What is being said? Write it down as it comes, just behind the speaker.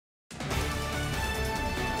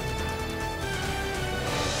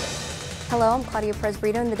Hello, I'm Claudia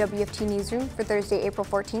Perez-Brito in the WUFT newsroom for Thursday, April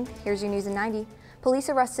 14th. Here's your news in 90. Police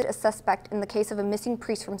arrested a suspect in the case of a missing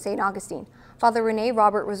priest from St. Augustine. Father Rene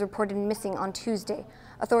Robert was reported missing on Tuesday.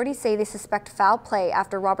 Authorities say they suspect foul play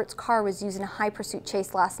after Robert's car was used in a high-pursuit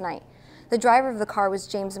chase last night. The driver of the car was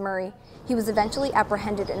James Murray. He was eventually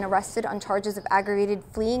apprehended and arrested on charges of aggravated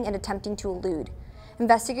fleeing and attempting to elude.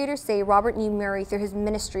 Investigators say Robert knew Murray through his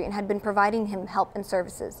ministry and had been providing him help and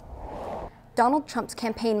services. Donald Trump's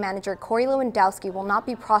campaign manager, Corey Lewandowski, will not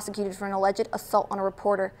be prosecuted for an alleged assault on a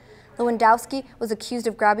reporter. Lewandowski was accused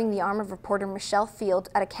of grabbing the arm of reporter Michelle Field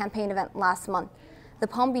at a campaign event last month. The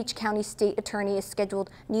Palm Beach County State Attorney has scheduled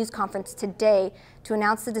a news conference today to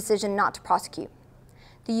announce the decision not to prosecute.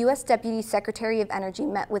 The U.S. Deputy Secretary of Energy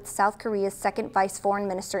met with South Korea's second Vice Foreign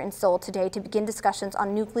Minister in Seoul today to begin discussions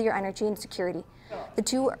on nuclear energy and security. The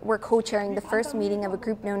two were co-chairing the first meeting of a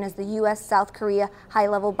group known as the U.S.-South Korea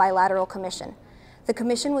High-Level Bilateral Commission. The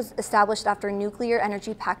commission was established after a nuclear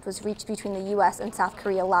energy pact was reached between the U.S. and South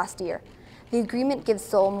Korea last year. The agreement gives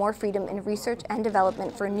Seoul more freedom in research and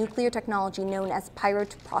development for nuclear technology known as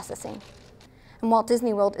pyroprocessing. And Walt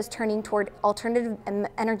Disney World is turning toward alternative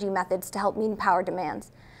energy methods to help meet power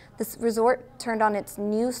demands. This resort turned on its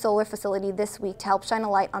new solar facility this week to help shine a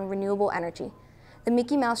light on renewable energy. The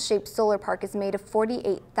Mickey Mouse-shaped solar park is made of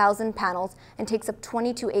 48,000 panels and takes up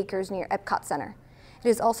 22 acres near Epcot Center. It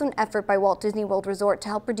is also an effort by Walt Disney World Resort to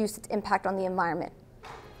help reduce its impact on the environment.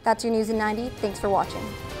 That's your news in 90. Thanks for watching.